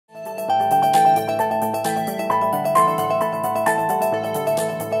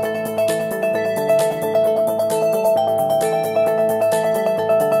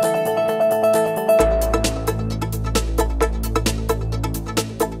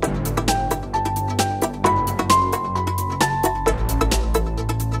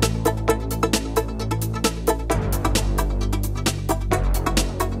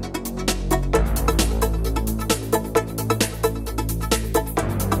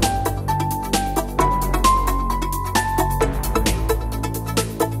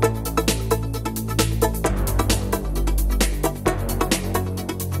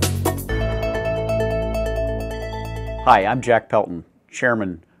Hi, I'm Jack Pelton,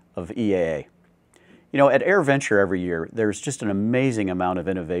 Chairman of EAA. You know, at AirVenture every year, there's just an amazing amount of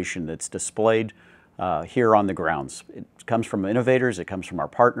innovation that's displayed here on the grounds. It comes from innovators, it comes from our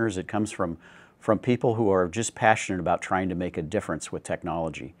partners, it comes from people who are just passionate about trying to make a difference with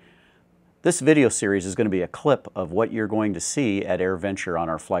technology. This video series is going to be a clip of what you're going to see at AirVenture on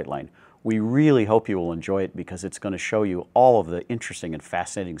our flight line. We really hope you will enjoy it because it's going to show you all of the interesting and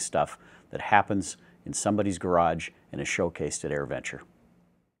fascinating stuff that happens in somebody's garage and is showcased at AirVenture.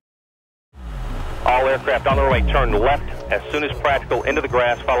 All aircraft on the runway turn left as soon as practical into the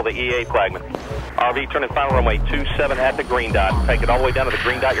grass, follow the EAA flagman. RV turning final runway 27 at the green dot. Take it all the way down to the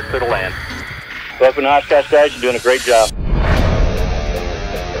green dot, you're clear to land. Welcome to Oshkosh, guys. You're doing a great job.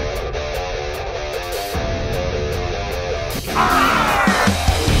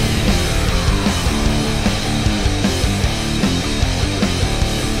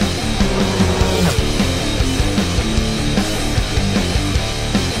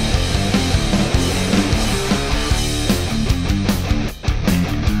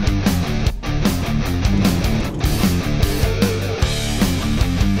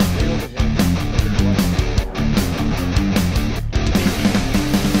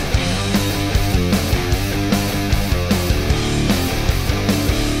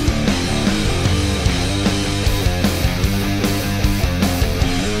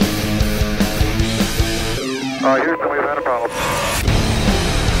 Houston, we've had a problem.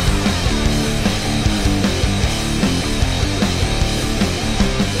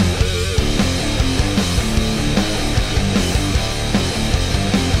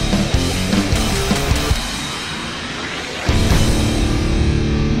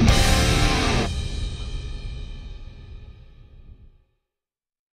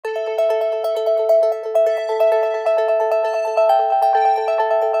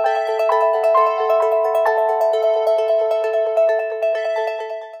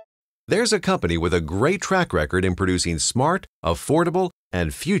 There's a company with a great track record in producing smart, affordable,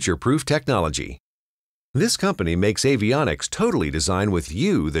 and future-proof technology. This company makes avionics totally designed with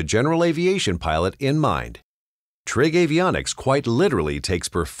you, the general aviation pilot, in mind. Trig Avionics quite literally takes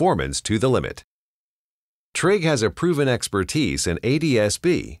performance to the limit. Trig has a proven expertise in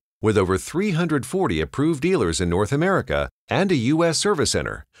ADS-B with over 340 approved dealers in North America and a U.S. service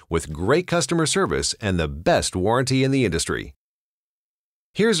center with great customer service and the best warranty in the industry.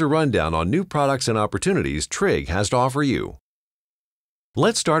 Here's a rundown on new products and opportunities Trig has to offer you.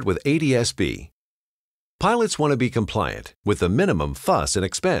 Let's start with ADS-B. Pilots want to be compliant with the minimum fuss and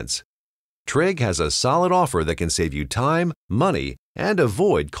expense. Trig has a solid offer that can save you time, money, and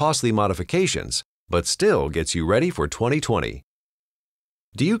avoid costly modifications, but still gets you ready for 2020.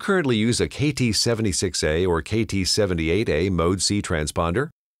 Do you currently use a KT-76A or KT-78A Mode C transponder?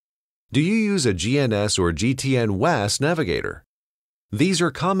 Do you use a GNS or GTN WAS navigator? These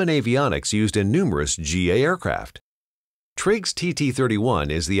are common avionics used in numerous GA aircraft. Trig's TT31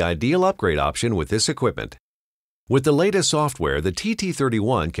 is the ideal upgrade option with this equipment. With the latest software, the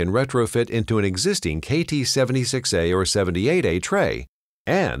TT31 can retrofit into an existing KT-76A or 78A tray,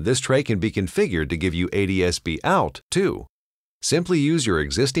 and this tray can be configured to give you ADS-B out, too. Simply use your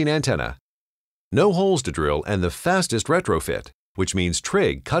existing antenna. No holes to drill and the fastest retrofit, which means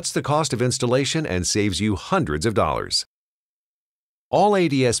Trig cuts the cost of installation and saves you hundreds of dollars. All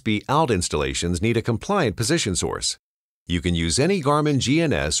ADS-B out installations need a compliant position source. You can use any Garmin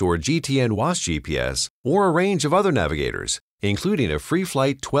GNS or GTN WAS GPS or a range of other navigators, including a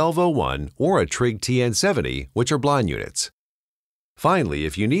FreeFlight 1201 or a Trig TN70, which are blind units. Finally,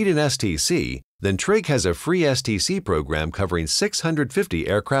 if you need an STC, then Trig has a free STC program covering 650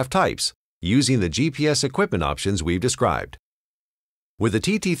 aircraft types, using the GPS equipment options we've described. With the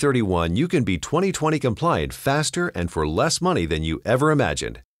TT31, you can be 2020 compliant faster and for less money than you ever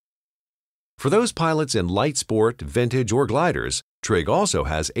imagined. For those pilots in light sport, vintage, or gliders, Trig also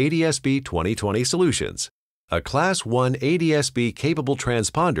has ADS-B 2020 Solutions, a Class 1 ADS-B capable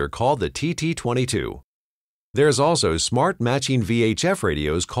transponder called the TT22. There's also smart matching VHF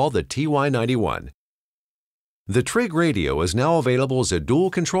radios called the TY91. The Trig radio is now available as a dual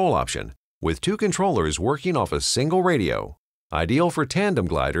control option, with two controllers working off a single radio, ideal for tandem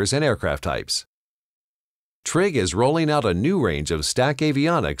gliders and aircraft types. Trig is rolling out a new range of stack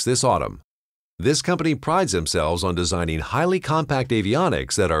avionics this autumn. This company prides themselves on designing highly compact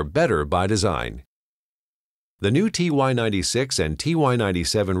avionics that are better by design. The new TY96 and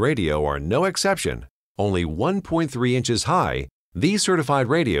TY97 radio are no exception. Only 1.3 inches high, these certified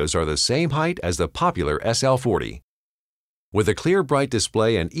radios are the same height as the popular SL40. With a clear, bright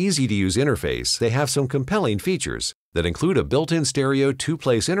display and easy-to-use interface, they have some compelling features that include a built-in stereo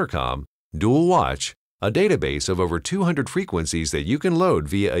two-place intercom, dual watch, a database of over 200 frequencies that you can load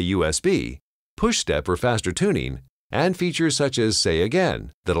via a USB, push step for faster tuning, and features such as Say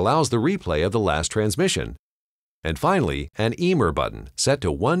Again that allows the replay of the last transmission. And finally, an EMER button set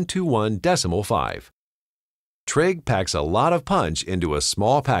to 121.5. Trig packs a lot of punch into a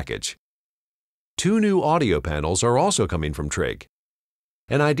small package. 2 new audio panels are also coming from Trig.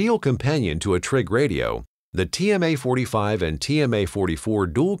 An ideal companion to a Trig radio, the TMA45 and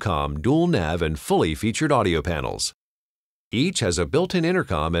TMA44 dual-com, dual-nav, and fully featured audio panels. Each has a built-in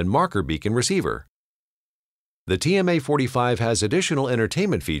intercom and marker beacon receiver. The TMA45 has additional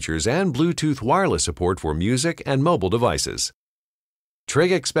entertainment features and Bluetooth wireless support for music and mobile devices.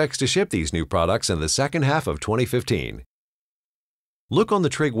 Trig expects to ship these new products in the second half of 2015. Look on the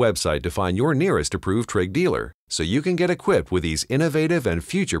Trig website to find your nearest approved Trig dealer so you can get equipped with these innovative and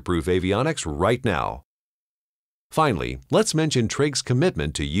future-proof avionics right now. Finally, let's mention Trig's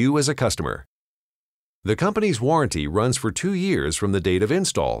commitment to you as a customer. The company's warranty runs for 2 years from the date of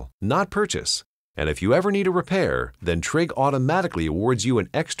install, not purchase. And if you ever need a repair, then Trig automatically awards you an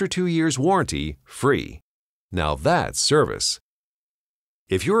extra 2 years warranty free. Now that's service.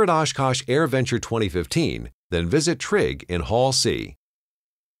 If you're at Oshkosh AirVenture 2015, then visit Trig in Hall C.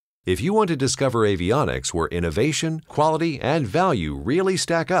 If you want to discover avionics where innovation, quality, and value really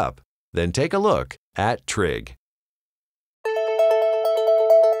stack up, then take a look at Trig.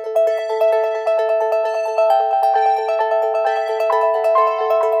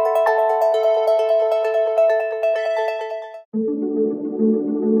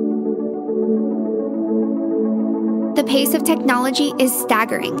 The pace of technology is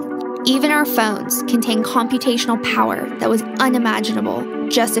staggering. Even our phones contain computational power that was unimaginable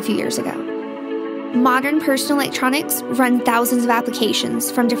just a few years ago. Modern personal electronics run thousands of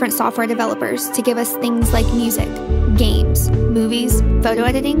applications from different software developers to give us things like music, games, movies, photo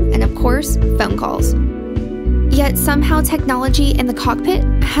editing, and of course, phone calls. Yet somehow technology in the cockpit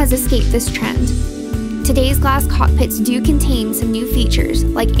has escaped this trend. Today's glass cockpits do contain some new features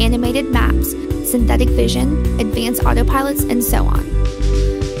like animated maps, synthetic vision, advanced autopilots, and so on.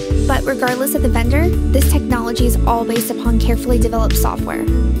 But regardless of the vendor, this technology is all based upon carefully developed software.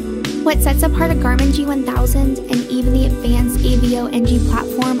 What sets apart a Garmin G1000 and even the advanced Avio NG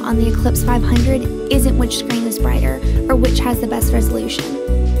platform on the Eclipse 500 isn't which screen is brighter or which has the best resolution.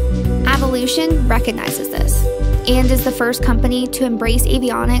 Aviation recognizes this and is the first company to embrace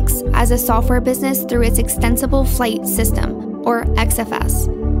avionics as a software business through its Extensible Flight System, or XFS.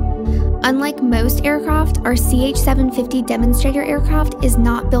 Unlike most aircraft, our CH-750 demonstrator aircraft is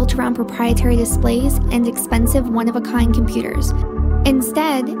not built around proprietary displays and expensive one-of-a-kind computers.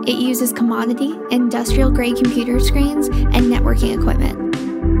 Instead, it uses commodity, industrial-grade computer screens and networking equipment.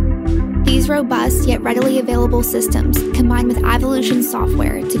 These robust yet readily available systems combine with Aviation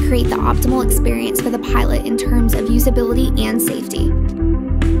software to create the optimal experience for the pilot in terms of usability and safety.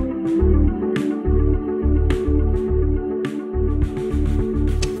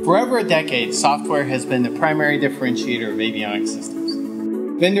 For over a decade, software has been the primary differentiator of avionics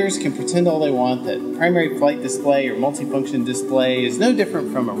systems. Vendors can pretend all they want that primary flight display or multifunction display is no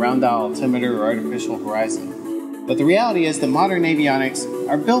different from a round dial altimeter or artificial horizon. But the reality is that modern avionics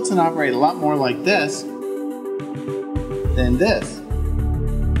are built and operate a lot more like this than this.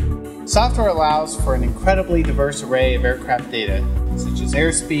 Software allows for an incredibly diverse array of aircraft data, such as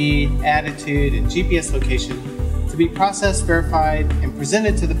airspeed, attitude, and GPS location, to be processed, verified, and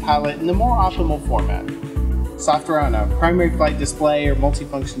presented to the pilot in the more optimal format. Software on a primary flight display or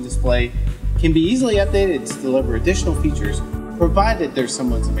multifunction display can be easily updated to deliver additional features, provided there's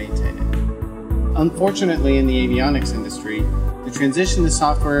someone to maintain it. Unfortunately, in the avionics industry, the transition to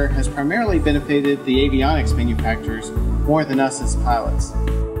software has primarily benefited the avionics manufacturers more than us as pilots.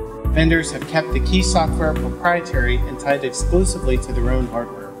 Vendors have kept the key software proprietary and tied exclusively to their own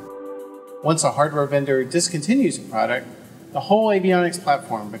hardware. Once a hardware vendor discontinues a product, the whole avionics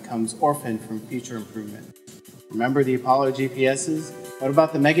platform becomes orphaned from future improvement. Remember the Apollo GPSs? What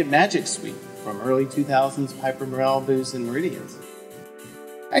about the Meggitt Magic Suite from early 2000s Piper Malibus and Meridians?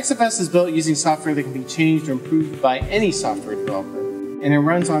 XFS is built using software that can be changed or improved by any software developer, and it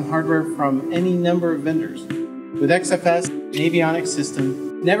runs on hardware from any number of vendors. With XFS, an avionics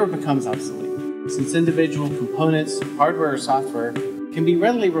system never becomes obsolete, since individual components, hardware or software, can be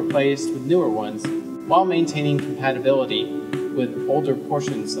readily replaced with newer ones while maintaining compatibility with older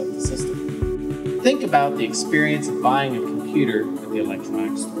portions of the system. Think about the experience of buying a computer at the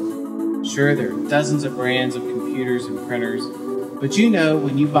electronics store. Sure, there are dozens of brands of computers and printers, but you know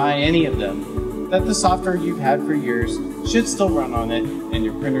when you buy any of them that the software you've had for years should still run on it and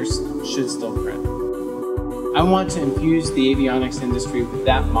your printers should still print. I want to infuse the avionics industry with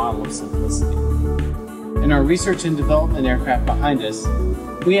that model of simplicity. In our research and development aircraft behind us,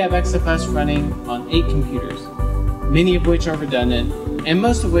 we have XFS running on 8 computers, many of which are redundant, and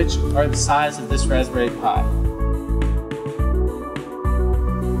most of which are the size of this Raspberry Pi.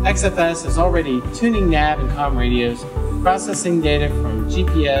 XFS is already tuning nav and comm radios, processing data from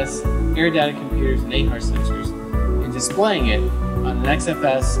GPS, air data computers, and AHAR sensors, and displaying it on an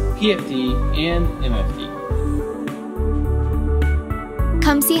XFS, PFD, and MFD.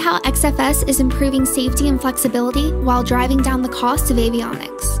 Come see how XFS is improving safety and flexibility while driving down the cost of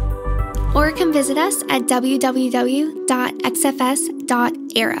avionics. Or come visit us at www.xfs.aero.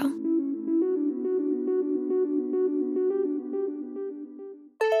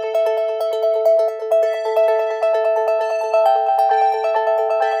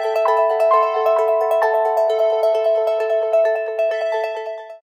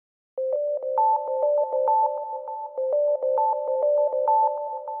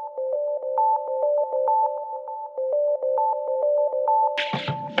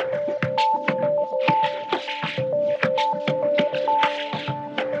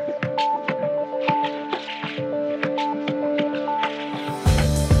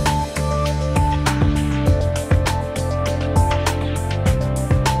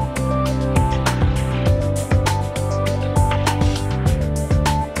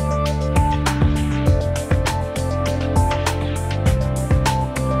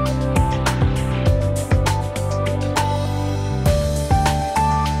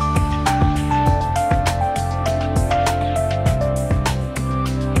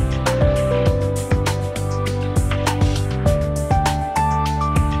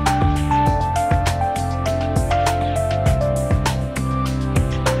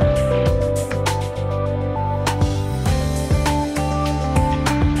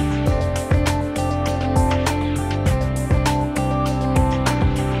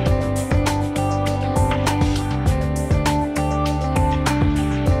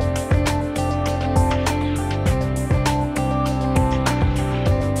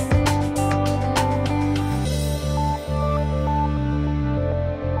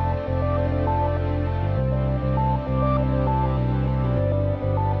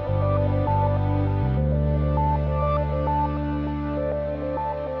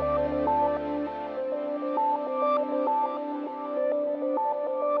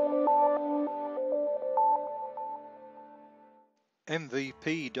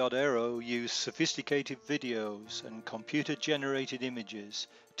 MVP.aero use sophisticated videos and computer-generated images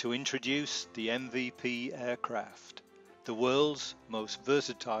to introduce the MVP aircraft, the world's most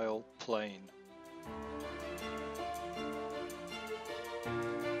versatile plane.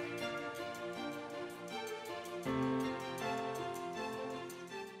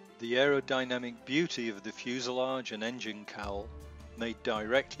 The aerodynamic beauty of the fuselage and engine cowl, made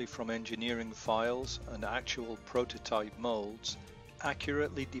directly from engineering files and actual prototype molds,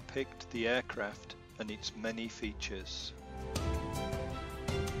 accurately depict the aircraft and its many features.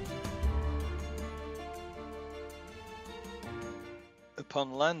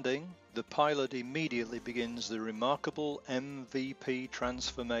 Upon landing, the pilot immediately begins the remarkable MVP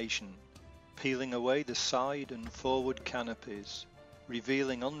transformation, peeling away the side and forward canopies,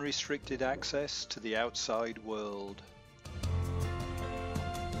 revealing unrestricted access to the outside world.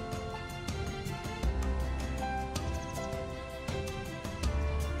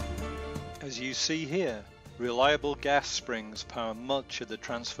 As you see here, reliable gas springs power much of the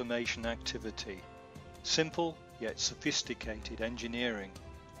transformation activity. Simple yet sophisticated engineering.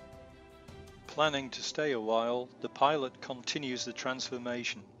 Planning to stay a while, the pilot continues the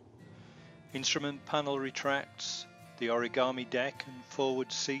transformation. Instrument panel retracts, the origami deck and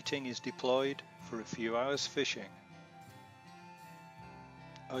forward seating is deployed for a few hours fishing.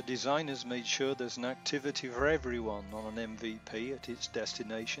 Our designers made sure there's an activity for everyone on an MVP at its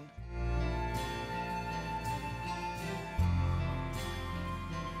destination.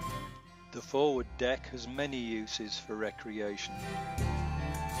 The forward deck has many uses for recreation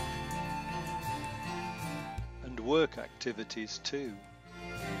and work activities too.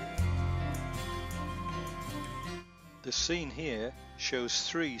 The scene here shows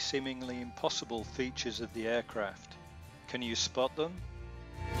 3 seemingly impossible features of the aircraft. Can you spot them?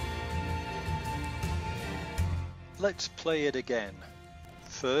 Let's play it again.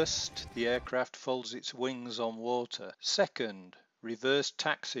 First, the aircraft folds its wings on water. Second, reverse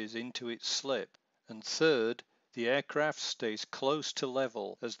taxis into its slip. And third, the aircraft stays close to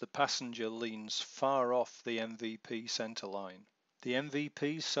level as the passenger leans far off the MVP centerline. The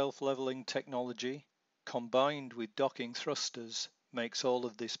MVP self-leveling technology, combined with docking thrusters, makes all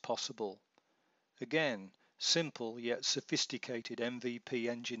of this possible. Again, simple yet sophisticated MVP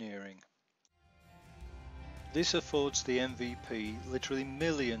engineering. This affords the MVP literally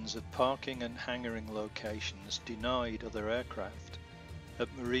millions of parking and hangaring locations denied other aircraft, at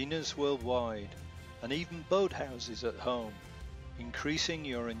marinas worldwide, and even boathouses at home, increasing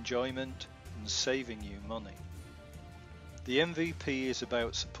your enjoyment and saving you money. The MVP is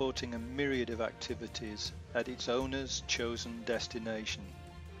about supporting a myriad of activities at its owner's chosen destination,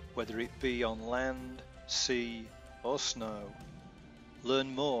 whether it be on land, sea, or snow.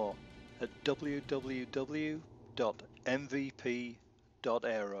 Learn more at www.mvp.aero.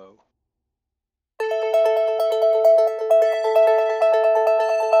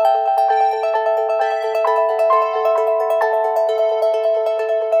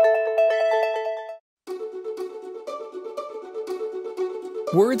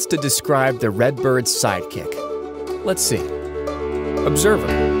 Words to describe the Redbird's sidekick. Let's see. Observer,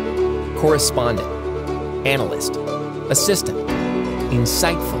 correspondent, analyst, assistant,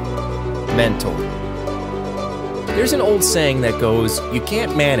 insightful, mentor. There's an old saying that goes, you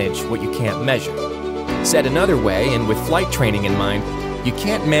can't manage what you can't measure. Said another way, and with flight training in mind, you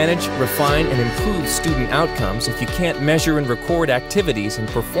can't manage, refine, and improve student outcomes if you can't measure and record activities and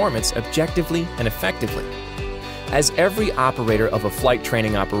performance objectively and effectively. As every operator of a flight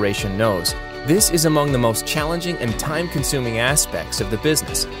training operation knows, this is among the most challenging and time-consuming aspects of the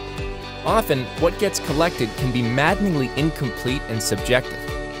business. Often, what gets collected can be maddeningly incomplete and subjective.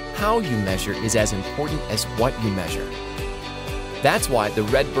 How you measure is as important as what you measure. That's why the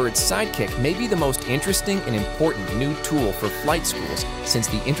Redbird's Sidekick may be the most interesting and important new tool for flight schools since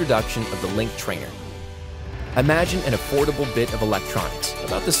the introduction of the Link Trainer. Imagine an affordable bit of electronics,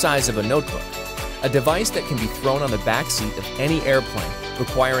 about the size of a notebook. A device that can be thrown on the back seat of any airplane,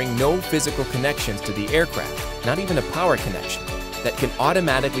 requiring no physical connections to the aircraft, not even a power connection, that can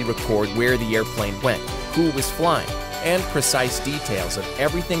automatically record where the airplane went, who was flying, and precise details of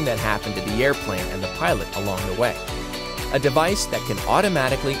everything that happened to the airplane and the pilot along the way. A device that can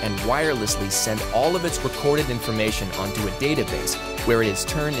automatically and wirelessly send all of its recorded information onto a database where it is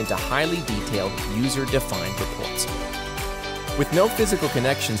turned into highly detailed, user-defined reports. With no physical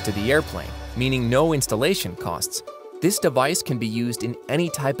connections to the airplane, meaning no installation costs, this device can be used in any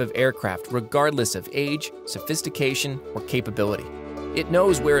type of aircraft regardless of age, sophistication, or capability. It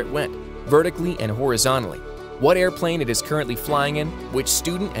knows where it went, vertically and horizontally, what airplane it is currently flying in, which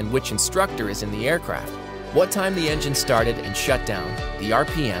student and which instructor is in the aircraft, what time the engine started and shut down, the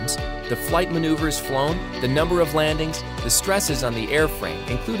RPMs, the flight maneuvers flown, the number of landings, the stresses on the airframe,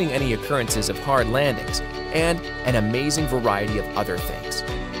 including any occurrences of hard landings, and an amazing variety of other things.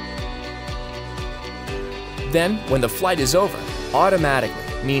 Then, when the flight is over, automatically,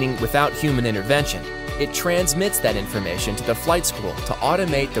 meaning without human intervention, it transmits that information to the flight school to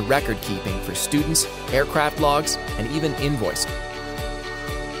automate the record keeping for students, aircraft logs, and even invoicing.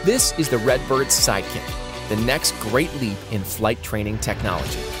 This is the Redbird's Sidekick, the next great leap in flight training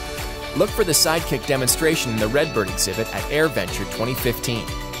technology. Look for the Sidekick demonstration in the Redbird exhibit at AirVenture 2015.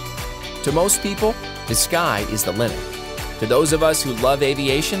 To most people, the sky is the limit. To those of us who love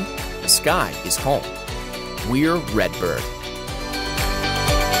aviation, the sky is home. We're Redbird.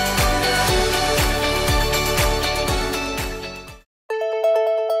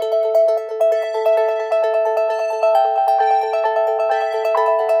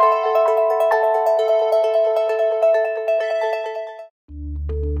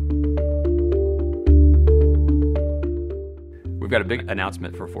 We've got a big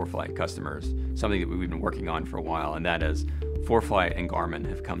announcement for ForeFlight customers, something that we've been working on for a while, and that is ForeFlight and Garmin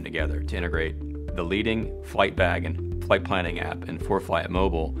have come together to integrate the leading flight bag and flight planning app in ForeFlight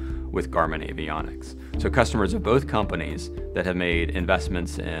Mobile with Garmin avionics. So customers of both companies that have made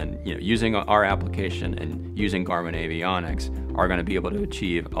investments in using our application and using Garmin avionics are going to be able to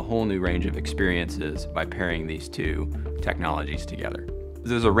achieve a whole new range of experiences by pairing these two technologies together.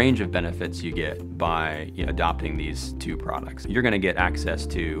 There's a range of benefits you get by adopting these two products. You're going to get access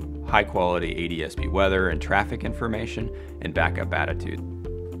to high quality ADS-B weather and traffic information and backup attitude.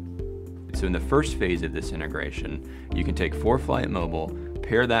 So in the first phase of this integration, you can take ForeFlight Mobile,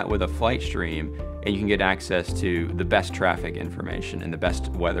 pair that with a flight stream, and you can get access to the best traffic information and the best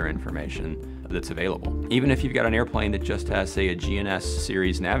weather information that's available. Even if you've got an airplane that just has, say, a GNS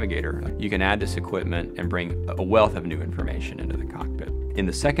series navigator, you can add this equipment and bring a wealth of new information into the cockpit. In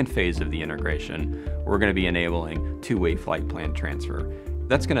the second phase of the integration, we're going to be enabling two-way flight plan transfer.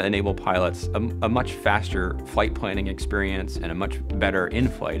 That's going to enable pilots a much faster flight planning experience and a much better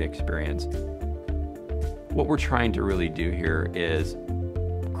in-flight experience. What we're trying to really do here is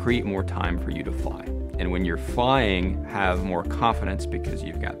create more time for you to fly. And when you're flying, have more confidence because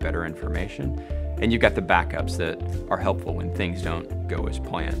you've got better information and you've got the backups that are helpful when things don't go as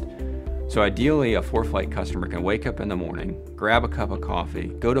planned. So ideally, a ForeFlight customer can wake up in the morning, grab a cup of coffee,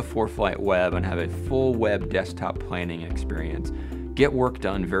 go to ForeFlight Web and have a full web desktop planning experience. Get work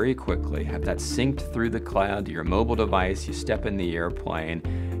done very quickly, have that synced through the cloud to your mobile device, you step in the airplane,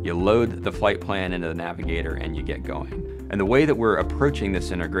 you load the flight plan into the navigator, and you get going. And the way that we're approaching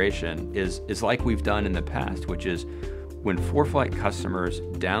this integration is like we've done in the past, which is when ForeFlight customers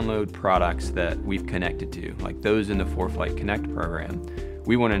download products that we've connected to, like those in the ForeFlight Connect program,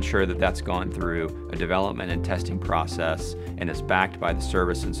 we want to ensure that that's gone through a development and testing process and is backed by the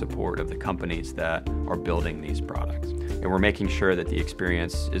service and support of the companies that are building these products. And we're making sure that the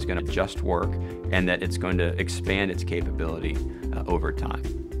experience is going to just work and that it's going to expand its capability over time.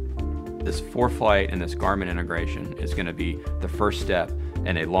 This ForeFlight and this Garmin integration is going to be the first step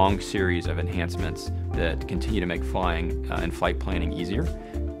in a long series of enhancements that continue to make flying and flight planning easier,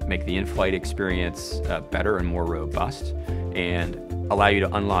 make the in-flight experience better and more robust, and allow you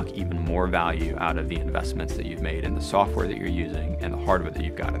to unlock even more value out of the investments that you've made in the software that you're using and the hardware that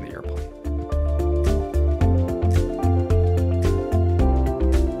you've got in the airplane.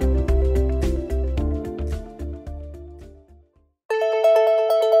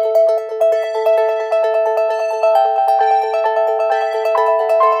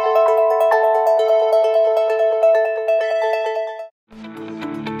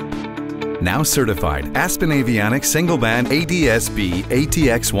 Now certified, Aspen Avionics single-band ADS-B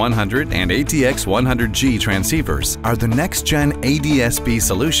ATX100 and ATX100G transceivers are the next-gen ADS-B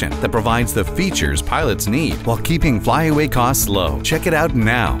solution that provides the features pilots need while keeping flyaway costs low. Check it out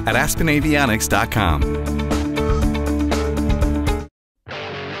now at aspenavionics.com.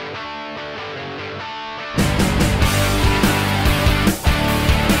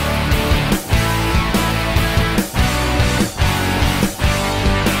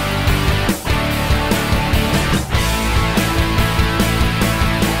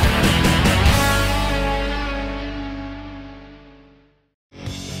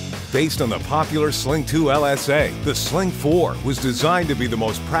 Based on the popular Sling 2 LSA, the Sling 4 was designed to be the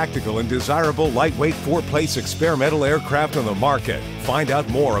most practical and desirable lightweight four-place experimental aircraft on the market. Find out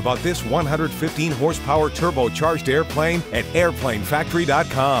more about this 115 horsepower turbocharged airplane at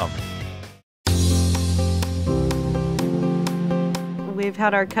airplanefactory.com. We've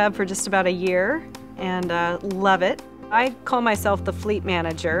had our Cub for just about a year and love it. I call myself the fleet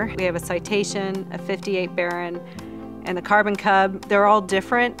manager. We have a Citation, a 58 Baron, and the Carbon Cub. They're all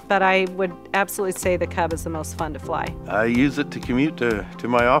different, but I would absolutely say the Cub is the most fun to fly. I use it to commute to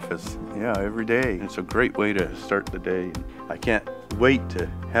my office, every day. It's a great way to start the day. I can't wait to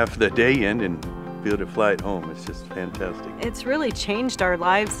have the day end and be able to fly it home. It's just fantastic. It's really changed our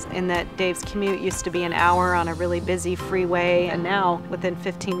lives in that Dave's commute used to be an hour on a really busy freeway, and now within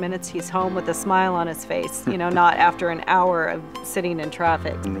 15 minutes he's home with a smile on his face, not after an hour of sitting in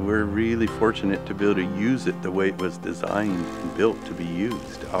traffic. And we're really fortunate to be able to use it the way it was designed and built to be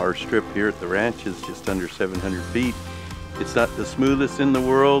used. Our strip here at the ranch is just under 700 feet. It's not the smoothest in the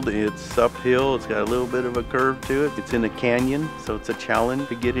world. It's uphill. It's got a little bit of a curve to it. It's in a canyon, so it's a challenge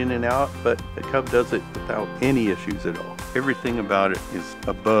to get in and out, but the Cub does it without any issues at all. Everything about it is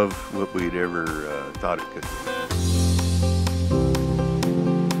above what we'd ever thought it could be.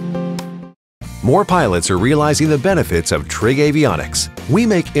 More pilots are realizing the benefits of Trig Avionics. We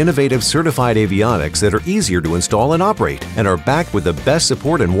make innovative certified avionics that are easier to install and operate and are backed with the best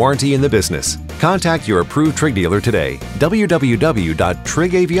support and warranty in the business. Contact your approved Trig dealer today.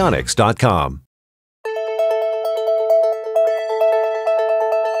 www.trigavionics.com.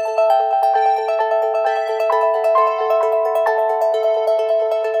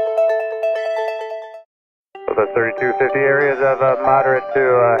 The 3250 areas of moderate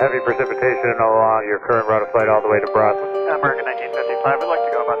to heavy precipitation along your current route of flight all the way to Boston. American 1955, we'd like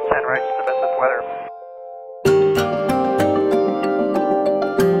to go about 10 right just to miss this weather.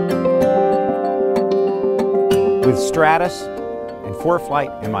 With Stratus and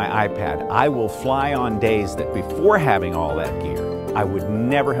ForeFlight and my iPad, I will fly on days that before having all that gear, I would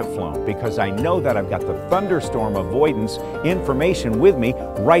never have flown, because I know that I've got the thunderstorm avoidance information with me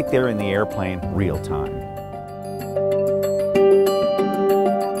right there in the airplane, real time.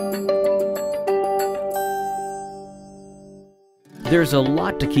 There's a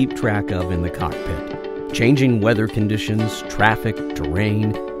lot to keep track of in the cockpit. Changing weather conditions, traffic,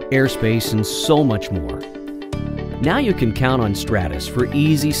 terrain, airspace, and so much more. Now you can count on Stratus for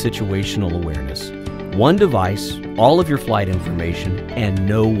easy situational awareness. One device, all of your flight information, and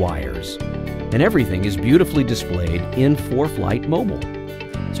no wires. And everything is beautifully displayed in ForeFlight Mobile.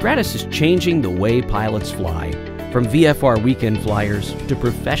 Stratus is changing the way pilots fly, from VFR weekend flyers to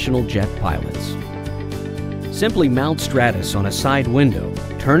professional jet pilots. Simply mount Stratus on a side window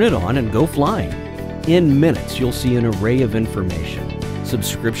Turn it on and go flying. In minutes, you'll see an array of information.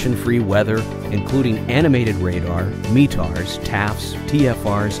 Subscription-free weather, including animated radar, METARs, TAFs,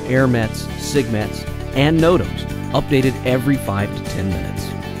 TFRs, AirMets, SIGMETs, and NOTAMs, updated every 5 to 10 minutes.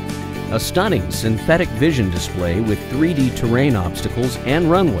 A stunning synthetic vision display with 3D terrain obstacles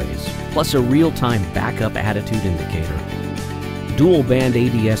and runways, plus a real-time backup attitude indicator. Dual-band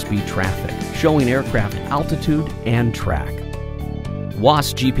ADS-B traffic, showing aircraft altitude and track.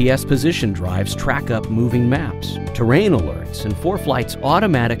 WAAS GPS position drives track up moving maps, terrain alerts, and ForeFlight's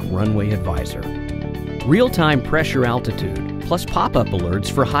automatic runway advisor. Real-time pressure altitude, plus pop-up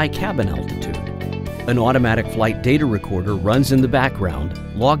alerts for high cabin altitude. An automatic flight data recorder runs in the background,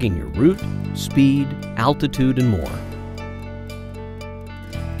 logging your route, speed, altitude, and more.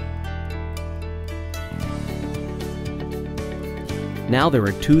 Now there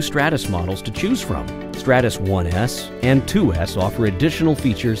are 2 Stratus models to choose from. Stratus 1S and 2S offer additional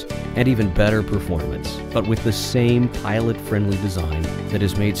features and even better performance, but with the same pilot-friendly design that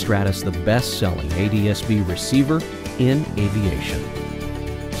has made Stratus the best-selling ADS-B receiver in aviation.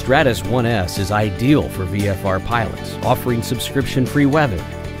 Stratus 1S is ideal for VFR pilots, offering subscription-free weather,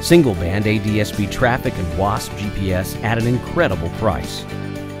 single-band ADS-B traffic, and WASP GPS at an incredible price.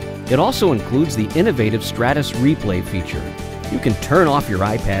 It also includes the innovative Stratus Replay feature. You can turn off your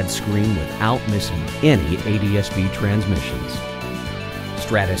iPad screen without missing any ADS-B transmissions.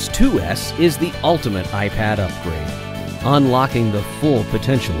 Stratus 2S is the ultimate iPad upgrade, unlocking the full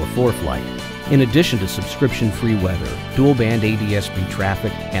potential of ForeFlight. In addition to subscription-free weather, dual-band ADS-B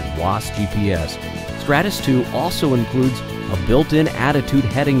traffic, and WASP GPS, Stratus 2 also includes a built-in attitude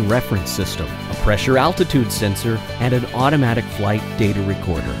heading reference system, a pressure altitude sensor, and an automatic flight data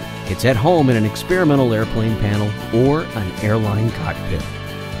recorder. It's at home in an experimental airplane panel or an airline cockpit.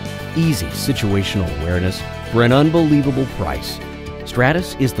 Easy situational awareness for an unbelievable price.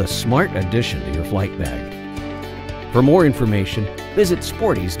 Stratus is the smart addition to your flight bag. For more information, visit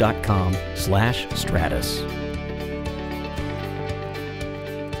sporties.com/Stratus.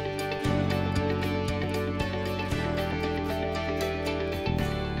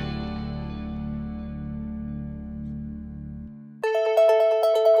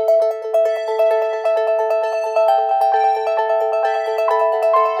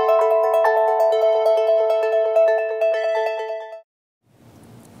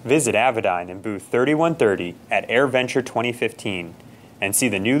 Visit Avidyne in booth 3130 at AirVenture 2015 and see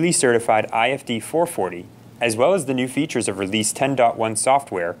the newly certified IFD 440 as well as the new features of Release 10.1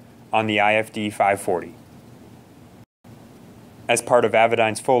 software on the IFD 540. As part of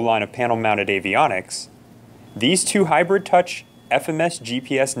Avidyne's full line of panel-mounted avionics, these 2 hybrid touch FMS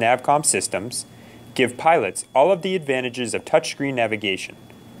GPS Navcom systems give pilots all of the advantages of touchscreen navigation,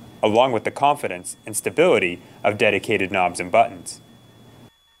 along with the confidence and stability of dedicated knobs and buttons.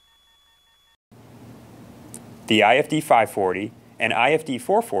 The IFD 540 and IFD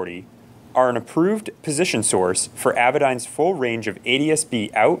 440 are an approved position source for Avidyne's full range of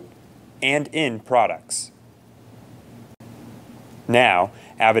ADS-B out and in products. Now,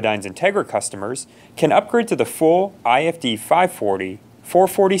 Avidyne's Integra customers can upgrade to the full IFD 540,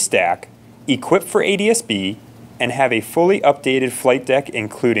 440 stack, equipped for ADS-B, and have a fully updated flight deck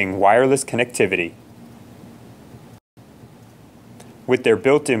including wireless connectivity. With their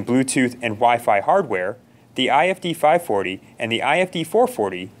built-in Bluetooth and Wi-Fi hardware, the IFD 540 and the IFD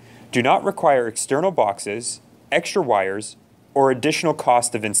 440 do not require external boxes, extra wires, or additional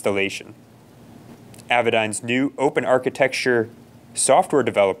cost of installation. Avidyne's new open architecture software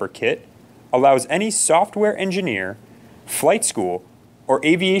developer kit allows any software engineer, flight school, or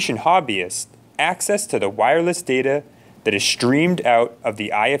aviation hobbyist access to the wireless data that is streamed out of the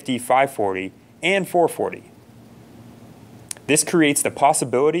IFD 540 and 440. This creates the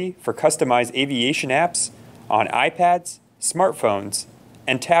possibility for customized aviation apps on iPads, smartphones,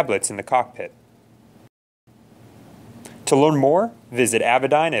 and tablets in the cockpit. To learn more, visit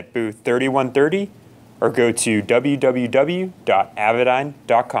Avidyne at booth 3130 or go to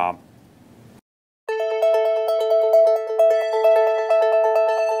www.avidyne.com.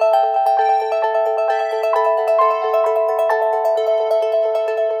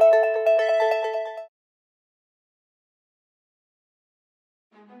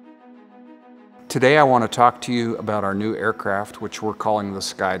 Today I want to talk to you about our new aircraft, which we're calling the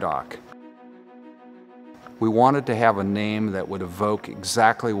Skydock. We wanted to have a name that would evoke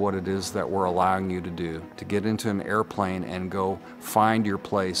exactly what it is that we're allowing you to do, to get into an airplane and go find your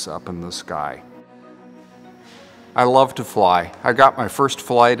place up in the sky. I love to fly. I got my first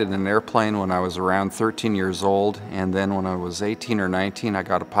flight in an airplane when I was around 13 years old, and then when I was 18 or 19 I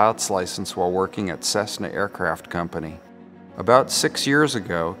got a pilot's license while working at Cessna Aircraft Company. About 6 years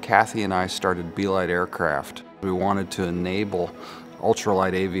ago, Kathy and I started Be-Light Aircraft. We wanted to enable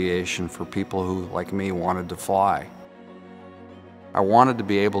ultralight aviation for people who, like me, wanted to fly. I wanted to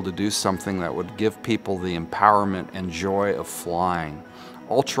be able to do something that would give people the empowerment and joy of flying.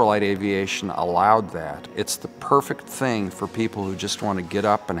 Ultralight aviation allowed that. It's the perfect thing for people who just want to get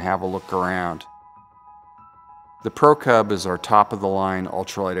up and have a look around. The Pro Cub is our top-of-the-line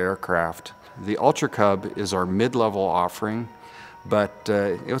ultralight aircraft. The Ultra Cub is our mid-level offering, but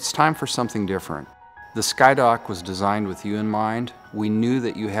it's time for something different. The Skydock was designed with you in mind. We knew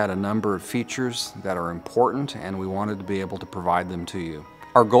that you had a number of features that are important, and we wanted to be able to provide them to you.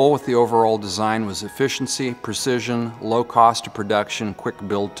 Our goal with the overall design was efficiency, precision, low cost of production, quick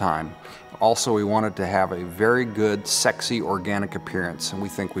build time. Also, we wanted to have a very good, sexy, organic appearance, and we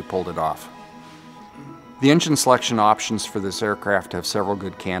think we pulled it off. The engine selection options for this aircraft have several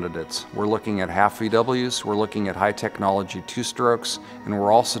good candidates. We're looking at half VWs, we're looking at high technology two-strokes, and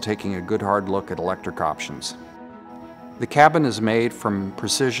we're also taking a good hard look at electric options. The cabin is made from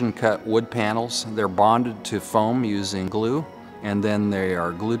precision cut wood panels. They're bonded to foam using glue, and then they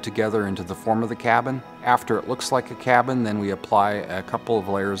are glued together into the form of the cabin. After it looks like a cabin, then we apply a couple of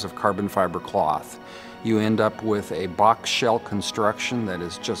layers of carbon fiber cloth. You end up with a box shell construction that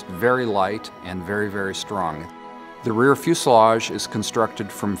is just very light and very, very strong. The rear fuselage is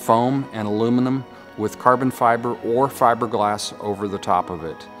constructed from foam and aluminum with carbon fiber or fiberglass over the top of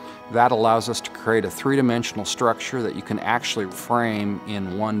it. That allows us to create a three-dimensional structure that you can actually frame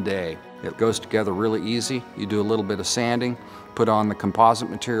in one day. It goes together really easy. You do a little bit of sanding, put on the composite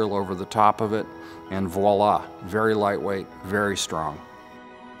material over the top of it, and voila, very lightweight, very strong.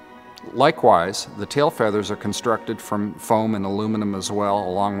 Likewise, the tail feathers are constructed from foam and aluminum as well,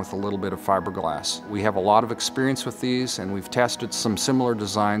 along with a little bit of fiberglass. We have a lot of experience with these, and we've tested some similar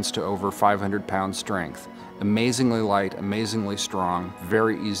designs to over 500-pound strength. Amazingly light, amazingly strong,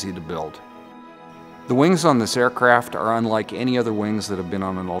 very easy to build. The wings on this aircraft are unlike any other wings that have been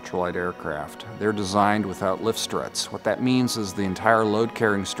on an ultralight aircraft. They're designed without lift struts. What that means is the entire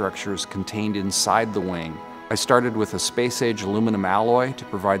load-carrying structure is contained inside the wing. I started with a space-age aluminum alloy to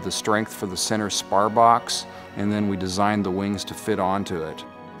provide the strength for the center spar box, and then we designed the wings to fit onto it.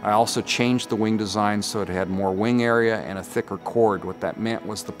 I also changed the wing design so it had more wing area and a thicker cord. What that meant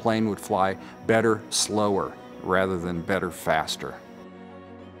was the plane would fly better, slower, rather than better, faster.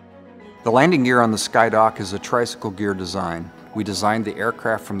 The landing gear on the Skydock is a tricycle gear design. We designed the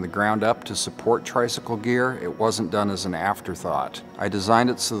aircraft from the ground up to support tricycle gear. It wasn't done as an afterthought. I designed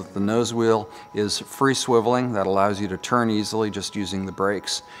it so that the nose wheel is free swiveling. That allows you to turn easily just using the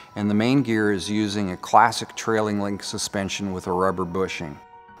brakes. And the main gear is using a classic trailing link suspension with a rubber bushing.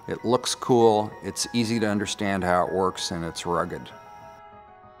 It looks cool, it's easy to understand how it works, and it's rugged.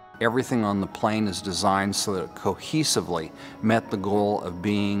 Everything on the plane is designed so that it cohesively met the goal of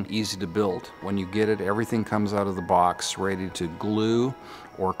being easy to build. When you get it, everything comes out of the box ready to glue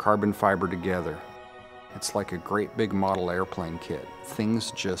or carbon fiber together. It's like a great big model airplane kit. Things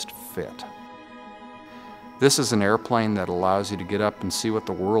just fit. This is an airplane that allows you to get up and see what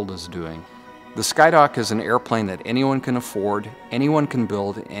the world is doing. The Skydock is an airplane that anyone can afford, anyone can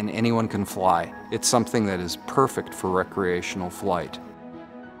build, and anyone can fly. It's something that is perfect for recreational flight.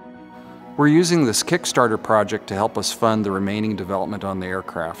 We're using this Kickstarter project to help us fund the remaining development on the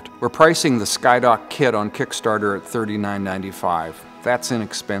aircraft. We're pricing the Skydock kit on Kickstarter at $39.95. That's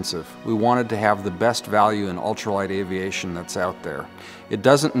inexpensive. We wanted to have the best value in ultralight aviation that's out there. It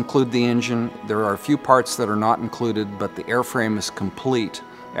doesn't include the engine. There are a few parts that are not included, but the airframe is complete.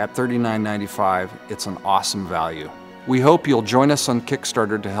 At $39.95, it's an awesome value. We hope you'll join us on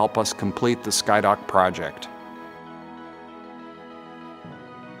Kickstarter to help us complete the Skydock project.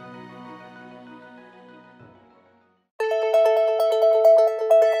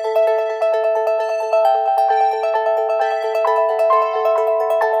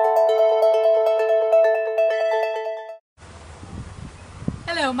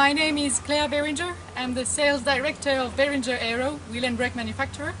 Hello, my name is Claire Beringer. I'm the sales director of AirVenture Aero, wheel and brake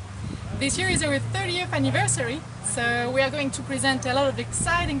manufacturer. This year is our 30th anniversary, so we are going to present a lot of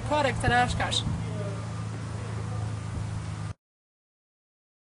exciting products at Oshkosh.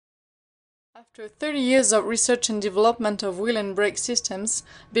 After 30 years of research and development of wheel and brake systems,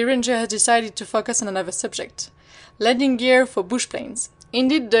 Beringer has decided to focus on another subject: landing gear for bush planes.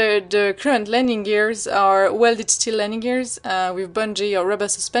 Indeed, the current landing gears are welded steel landing gears with bungee or rubber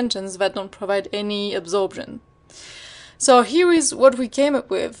suspensions that don't provide any absorption. So here is what we came up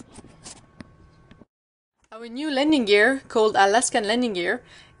with. Our new landing gear, called Alaskan landing gear,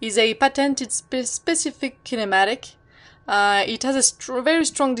 is a patented specific kinematic. It has a very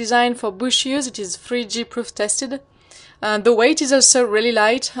strong design for bush use. It is 3G proof tested. The weight is also really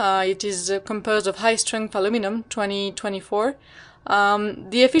light. It is composed of high-strength aluminum, 2024.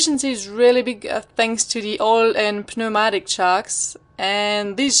 The efficiency is really big thanks to the oil and pneumatic shocks,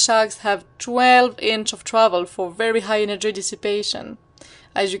 and these shocks have 12 inches of travel for very high energy dissipation,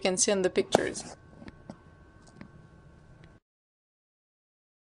 as you can see in the pictures.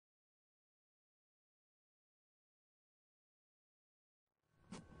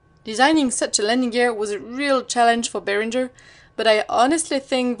 Designing such a landing gear was a real challenge for Behringer, but I honestly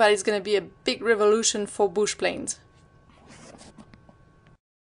think that it's going to be a big revolution for bush planes.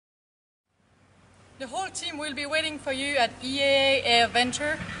 The whole team will be waiting for you at EAA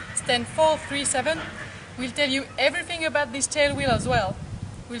AirVenture, stand 437. We'll tell you everything about this tail wheel as well.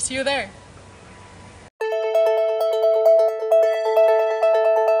 We'll see you there.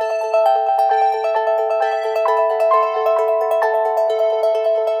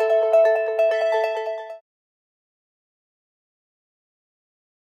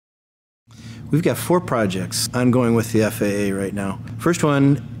 We've got 4 projects ongoing with the FAA right now. First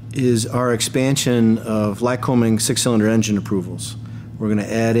one is our expansion of Lycoming 6-cylinder engine approvals. We're going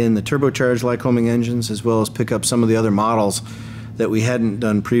to add in the turbocharged Lycoming engines as well as pick up some of the other models that we hadn't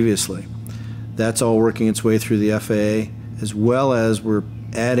done previously. That's all working its way through the FAA, as well as we're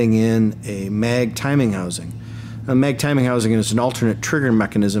adding in a mag timing housing. A mag timing housing is an alternate trigger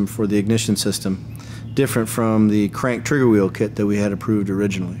mechanism for the ignition system, different from the crank trigger wheel kit that we had approved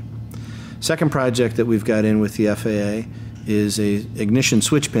originally. Second project that we've got in with the FAA is a ignition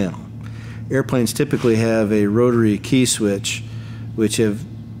switch panel. Airplanes typically have a rotary key switch, which have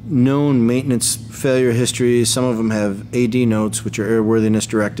known maintenance failure histories. Some of them have AD notes, which are airworthiness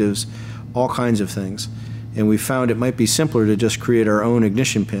directives, all kinds of things. And we found it might be simpler to just create our own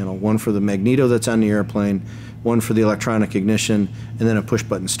ignition panel, one for the magneto that's on the airplane, one for the electronic ignition, and then a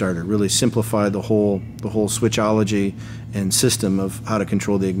push-button starter. Really simplify the whole switchology and system of how to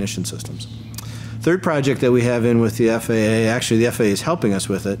control the ignition systems. Third project that we have in with the FAA, actually the FAA is helping us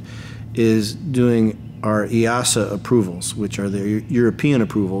with it, is doing our EASA approvals, which are the European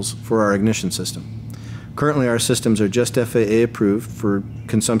approvals for our ignition system. Currently our systems are just FAA approved for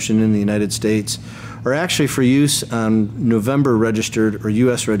consumption in the United States, or actually for use on November registered or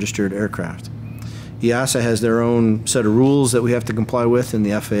US registered aircraft. EASA has their own set of rules that we have to comply with, and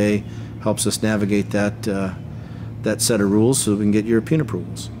the FAA helps us navigate that set of rules so we can get European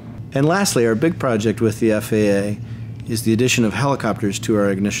approvals. And lastly, our big project with the FAA is the addition of helicopters to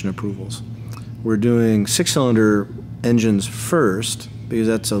our ignition approvals. We're doing 6-cylinder engines first because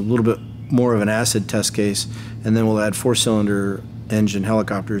that's a little bit more of an acid test case, and then we'll add 4-cylinder engine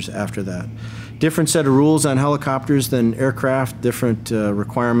helicopters after that. Different set of rules on helicopters than aircraft, different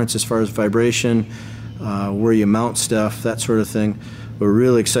requirements as far as vibration, where you mount stuff, that sort of thing. We're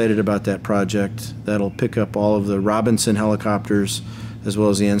really excited about that project. That'll pick up all of the Robinson helicopters as well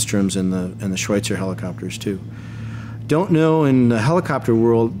as the Enstroms and the Schweitzer helicopters too. Don't know in the helicopter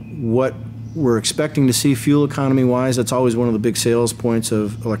world what we're expecting to see fuel economy wise. That's always one of the big sales points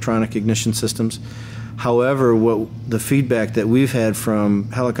of electronic ignition systems. However, the feedback that we've had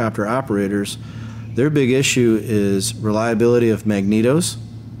from helicopter operators, their big issue is reliability of magnetos.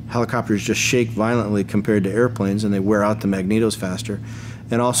 Helicopters just shake violently compared to airplanes, and they wear out the magnetos faster,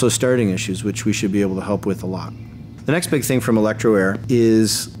 and also starting issues, which we should be able to help with a lot. The next big thing from ElectroAir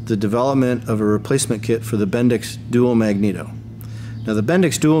is the development of a replacement kit for the Bendix Dual Magneto. Now the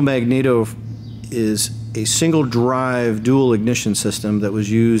Bendix Dual Magneto is a single drive dual ignition system that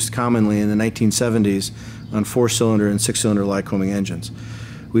was used commonly in the 1970s on 4-cylinder and 6-cylinder Lycoming engines.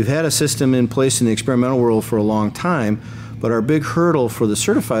 We've had a system in place in the experimental world for a long time, but our big hurdle for the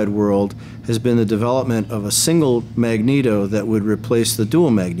certified world has been the development of a single magneto that would replace the dual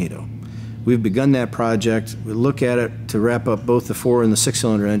magneto. We've begun that project. We look at it to wrap up both the 4 and the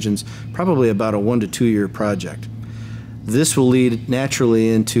 6-cylinder engines, probably about a 1 to 2 year project. This will lead naturally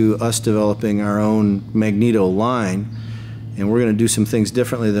into us developing our own magneto line, and we're going to do some things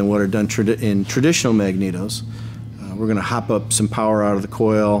differently than what are done in traditional magnetos. We're going to hop up some power out of the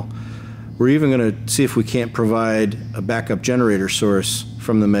coil. We're even going to see if we can't provide a backup generator source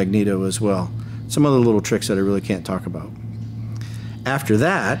from the magneto as well. Some other little tricks that I really can't talk about. After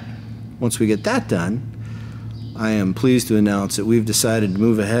that, once we get that done, I am pleased to announce that we've decided to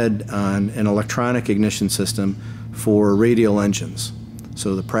move ahead on an electronic ignition system for radial engines.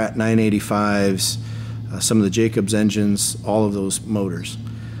 So the Pratt 985s, some of the Jacobs engines, all of those motors.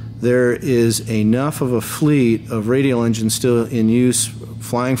 There is enough of a fleet of radial engines still in use,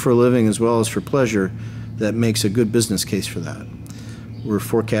 flying for a living as well as for pleasure, that makes a good business case for that. We're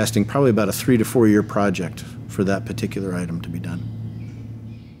forecasting probably about a 3 to 4 year project for that particular item to be done.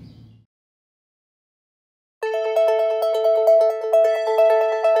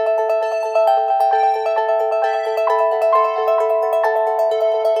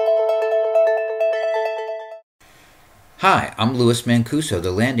 Hi, I'm Louis Mancuso,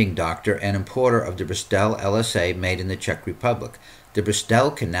 the landing doctor and importer of the Bristol LSA made in the Czech Republic. The Bristol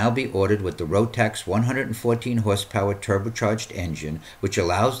can now be ordered with the Rotax 114 horsepower turbocharged engine, which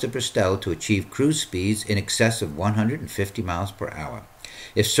allows the Bristol to achieve cruise speeds in excess of 150 miles per hour.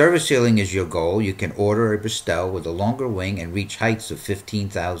 If service ceiling is your goal, you can order a Bristol with a longer wing and reach heights of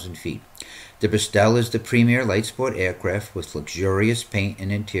 15,000 feet. The Bristol is the premier light sport aircraft with luxurious paint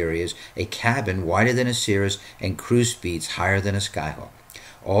and interiors, a cabin wider than a Cirrus, and cruise speeds higher than a Skyhawk.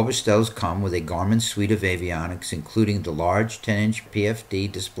 All Bristols come with a Garmin suite of avionics, including the large 10-inch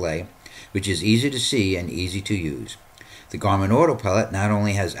PFD display, which is easy to see and easy to use. The Garmin Autopilot not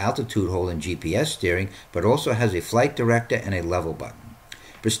only has altitude hold and GPS steering, but also has a flight director and a level button.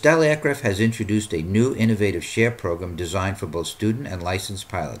 Bristol Aircraft has introduced a new innovative share program designed for both student and licensed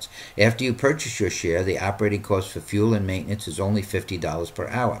pilots. After you purchase your share, the operating cost for fuel and maintenance is only $50 per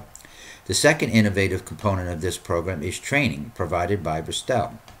hour. The second innovative component of this program is training provided by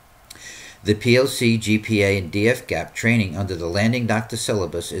Bristol. The PLC, GPA, and DF-GAP training under the Landing Doctor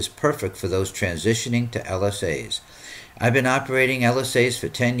syllabus is perfect for those transitioning to LSAs. I've been operating LSAs for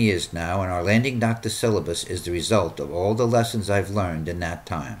 10 years now, and our Landing Doctor syllabus is the result of all the lessons I've learned in that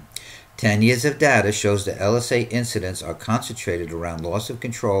time. 10 years of data shows that LSA incidents are concentrated around loss of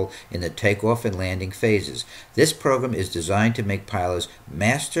control in the takeoff and landing phases. This program is designed to make pilots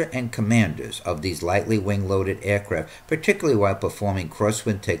master and commanders of these lightly wing-loaded aircraft, particularly while performing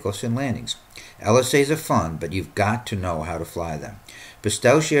crosswind takeoffs and landings. LSAs are fun, but you've got to know how to fly them.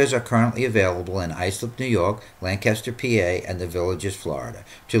 Bristol shares are currently available in Islip, New York, Lancaster, PA, and the Villages, Florida.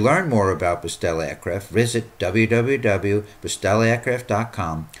 To learn more about Bristol Aircraft, visit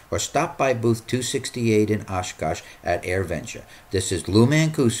www.bristolaircraft.com or stop by booth 268 in Oshkosh at AirVenture. This is Lou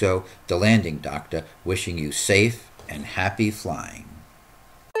Mancuso, the landing doctor, wishing you safe and happy flying.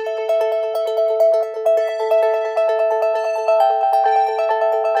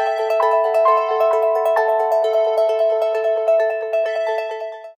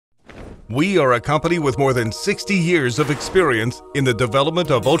 We are a company with more than 60 years of experience in the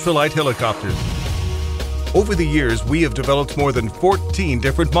development of ultralight helicopters. Over the years, we have developed more than 14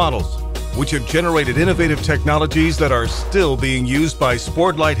 different models, which have generated innovative technologies that are still being used by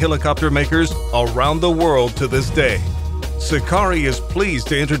sport light helicopter makers around the world to this day. Sakari is pleased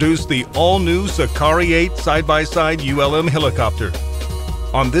to introduce the all-new Sakari 8 side-by-side ULM helicopter.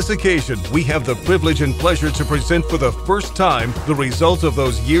 On this occasion, we have the privilege and pleasure to present for the first time the result of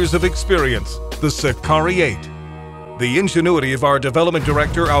those years of experience, the Sakari 8. The ingenuity of our development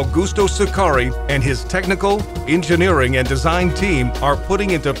director, Augusto Sakari, and his technical, engineering, and design team are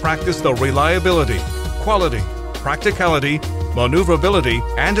putting into practice the reliability, quality, practicality, maneuverability,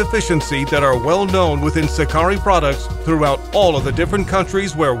 and efficiency that are well known within Sakari products throughout all of the different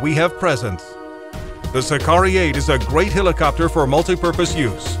countries where we have presence. The Sakari 8 is a great helicopter for multi-purpose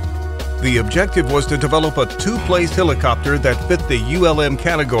use. The objective was to develop a two-place helicopter that fit the ULM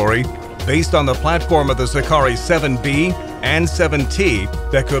category based on the platform of the Sakari 7B and 7T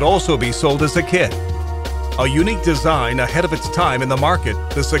that could also be sold as a kit. A unique design ahead of its time in the market,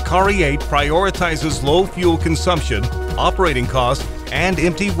 the Sakari 8 prioritizes low fuel consumption, operating costs, and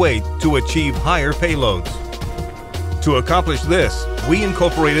empty weight to achieve higher payloads. To accomplish this, we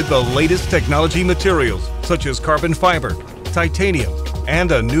incorporated the latest technology materials such as carbon fiber, titanium,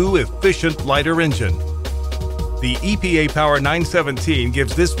 and a new efficient lighter engine. The EPA Power 917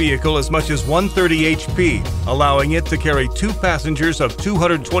 gives this vehicle as much as 130 HP, allowing it to carry 2 passengers of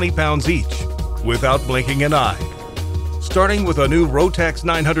 220 pounds each, without blinking an eye. Starting with a new Rotax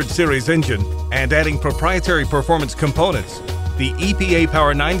 900 series engine and adding proprietary performance components, the EPA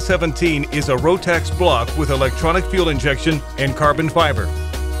Power 917 is a Rotax block with electronic fuel injection and carbon fiber,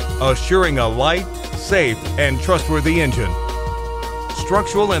 assuring a light, safe, and trustworthy engine.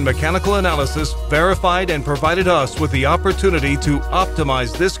 Structural and mechanical analysis verified and provided us with the opportunity to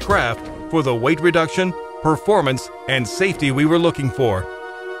optimize this craft for the weight reduction, performance, and safety we were looking for.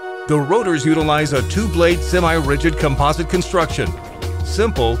 The rotors utilize a 2-blade semi-rigid composite construction,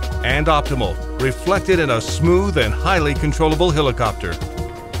 simple and optimal, reflected in a smooth and highly controllable helicopter.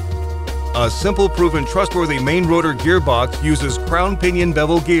 A simple, proven, trustworthy main rotor gearbox uses crown pinion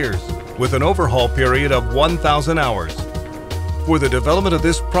bevel gears with an overhaul period of 1,000 hours. For the development of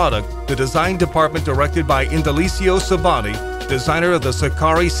this product, the design department directed by Indelicio Sabani, designer of the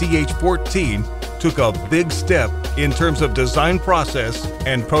Sakari CH-14, took a big step in terms of design process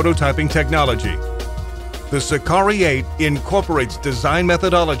and prototyping technology. The Sakari 8 incorporates design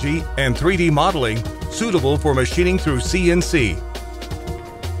methodology and 3D modeling suitable for machining through CNC.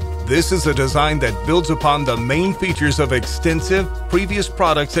 This is a design that builds upon the main features of extensive previous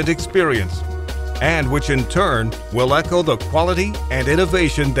products and experience. and which in turn will echo the quality and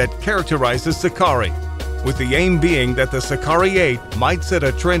innovation that characterizes Sakari, with the aim being that the Sakari 8 might set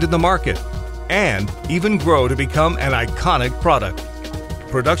a trend in the market and even grow to become an iconic product.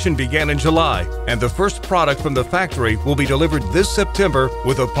 Production began in July, and the first product from the factory will be delivered this September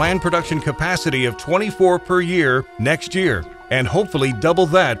with a planned production capacity of 24 per year next year, and hopefully double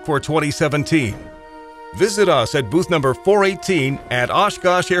that for 2017. Visit us at booth number 418 at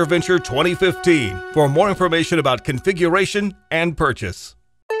Oshkosh AirVenture 2015 for more information about configuration and purchase.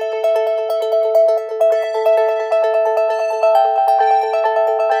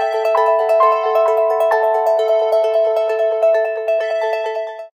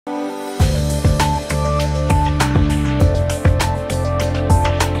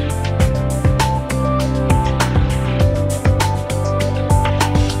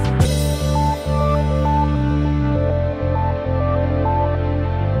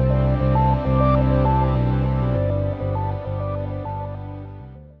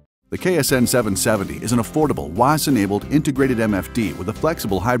 The KSN 770 is an affordable, WAS-enabled integrated MFD with a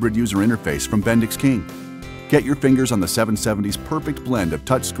flexible hybrid user interface from Bendix King. Get your fingers on the 770's perfect blend of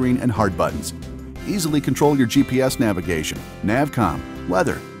touchscreen and hard buttons. Easily control your GPS navigation, Navcom,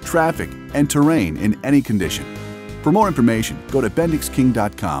 weather, traffic, and terrain in any condition. For more information, go to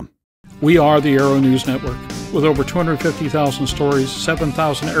bendixking.com. We are the Aero-News Network. With over 250,000 stories,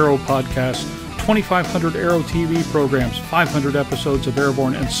 7,000 Aero podcasts, 2,500 Aero-TV programs, 500 episodes of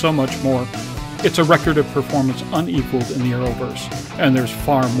Airborne, and so much more. It's a record of performance unequaled in the Aeroverse, and there's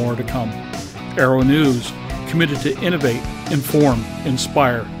far more to come. Aero-News, committed to innovate, inform,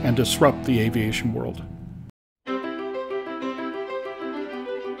 inspire, and disrupt the aviation world.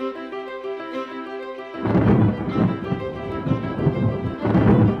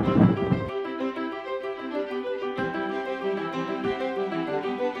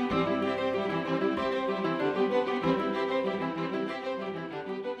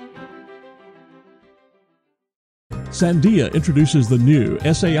 Sandia introduces the new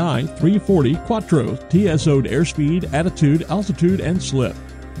SAI 340 Quattro TSO'd airspeed, attitude, altitude, and slip.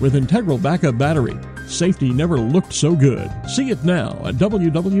 With integral backup battery, safety never looked so good. See it now at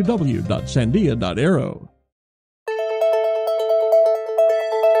www.sandia.aero.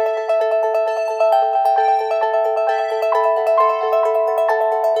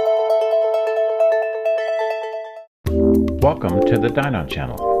 Welcome to the Dynon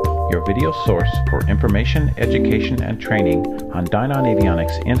channel, your video source for information, education, and training on Dynon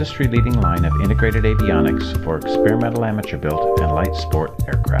Avionics' industry-leading line of integrated avionics for experimental amateur-built and light sport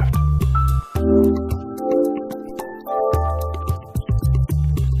aircraft.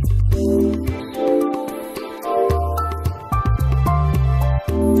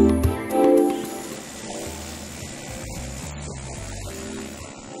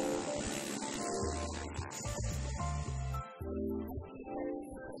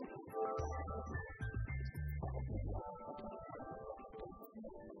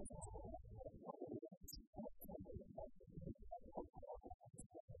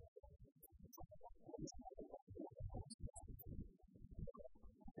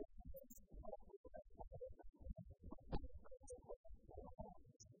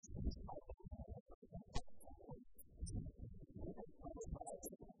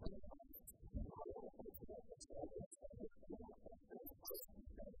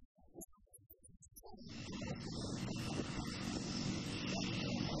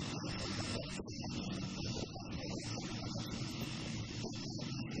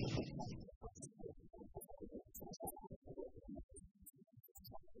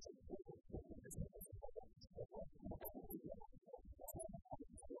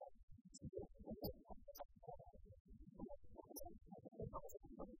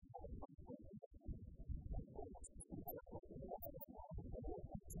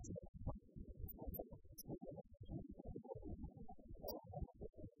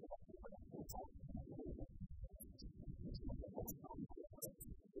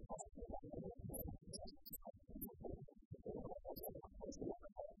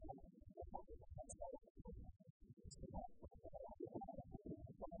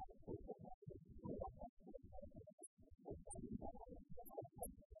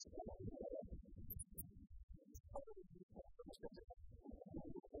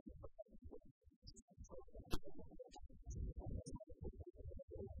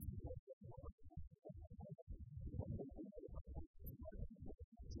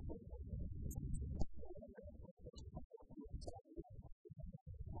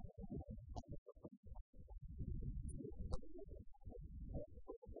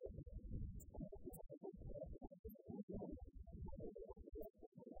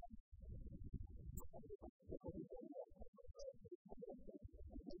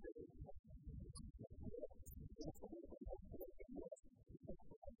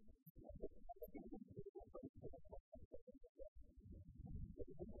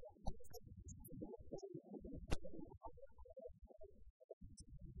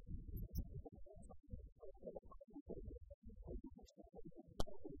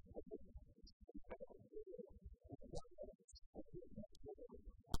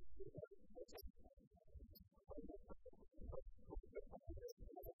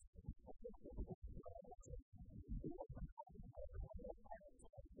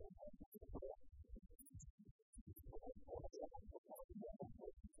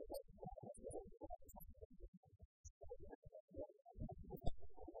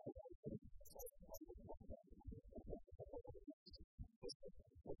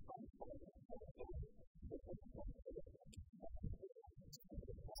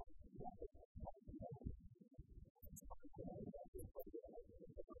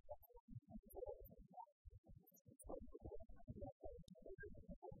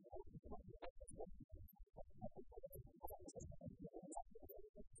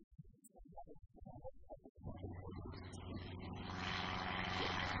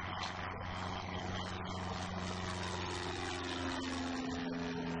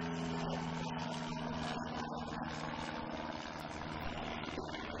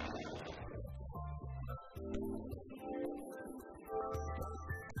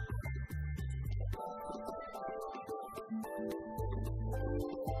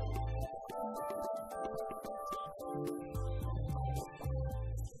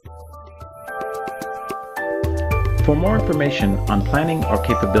 For more information on planning or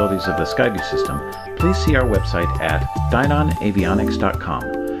capabilities of the Skyview system, please see our website at dynonavionics.com,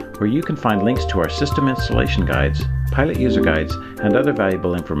 where you can find links to our system installation guides, pilot user guides, and other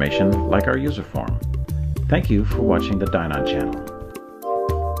valuable information like our user forum. Thank you for watching the Dynon channel.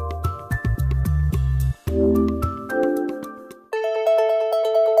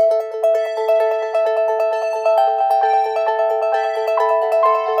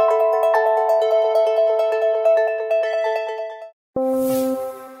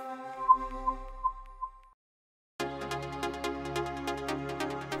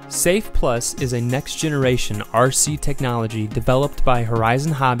 Safe Plus is a next-generation RC technology developed by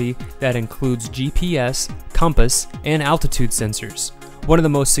Horizon Hobby that includes GPS, compass, and altitude sensors. One of the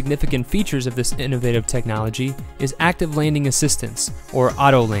most significant features of this innovative technology is active landing assistance, or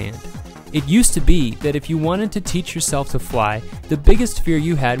auto-land. It used to be that if you wanted to teach yourself to fly, the biggest fear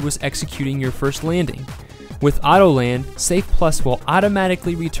you had was executing your first landing. With AutoLand, Safe Plus will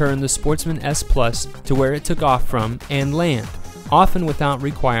automatically return the Sportsman S Plus to where it took off from and land, often without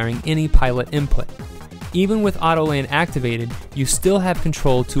requiring any pilot input. Even with AutoLand activated, you still have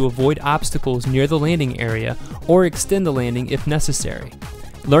control to avoid obstacles near the landing area or extend the landing if necessary.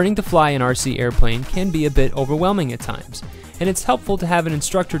 Learning to fly an RC airplane can be a bit overwhelming at times, and it's helpful to have an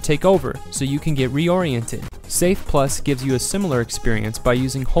instructor take over so you can get reoriented. Safe Plus gives you a similar experience by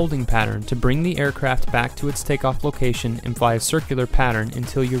using holding pattern to bring the aircraft back to its takeoff location and fly a circular pattern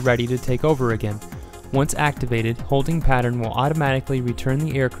until you're ready to take over again. Once activated, holding pattern will automatically return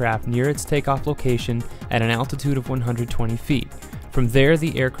the aircraft near its takeoff location at an altitude of 120 feet. From there,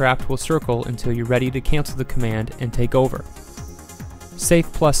 the aircraft will circle until you're ready to cancel the command and take over. Safe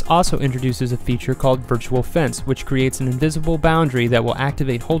Plus also introduces a feature called Virtual Fence, which creates an invisible boundary that will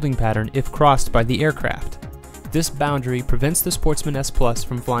activate holding pattern if crossed by the aircraft. This boundary prevents the Sportsman S Plus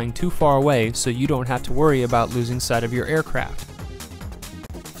from flying too far away, so you don't have to worry about losing sight of your aircraft.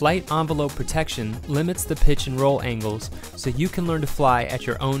 Flight envelope protection limits the pitch and roll angles so you can learn to fly at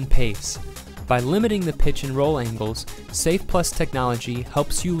your own pace. By limiting the pitch and roll angles, Safe Plus technology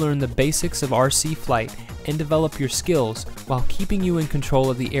helps you learn the basics of RC flight and develop your skills while keeping you in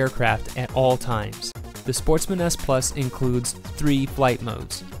control of the aircraft at all times. The Sportsman S Plus includes 3 flight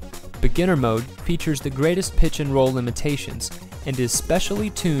modes. Beginner mode features the greatest pitch and roll limitations and is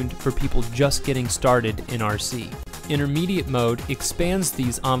specially tuned for people just getting started in RC. Intermediate mode expands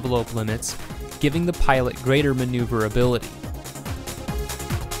these envelope limits, giving the pilot greater maneuverability.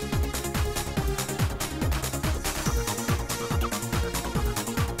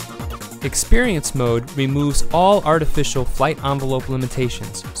 Experience mode removes all artificial flight envelope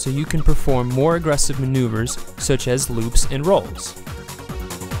limitations so you can perform more aggressive maneuvers such as loops and rolls.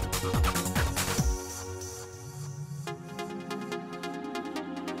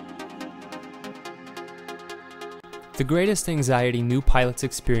 The greatest anxiety new pilots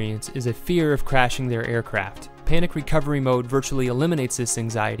experience is a fear of crashing their aircraft. Panic Recovery Mode virtually eliminates this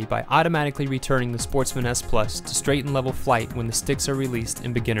anxiety by automatically returning the Sportsman S Plus to straight and level flight when the sticks are released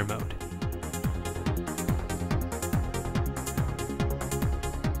in beginner mode.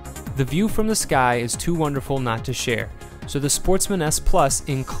 The view from the sky is too wonderful not to share, so the Sportsman S Plus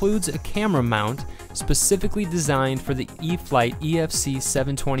includes a camera mount specifically designed for the eFlight EFC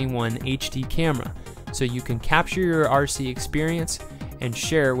 721 HD camera, so you can capture your RC experience and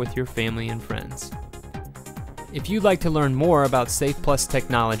share with your family and friends. If you'd like to learn more about Safe Plus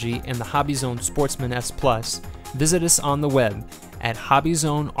technology and the HobbyZone Sportsman S Plus, visit us on the web at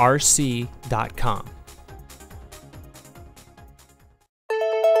hobbyzonerc.com.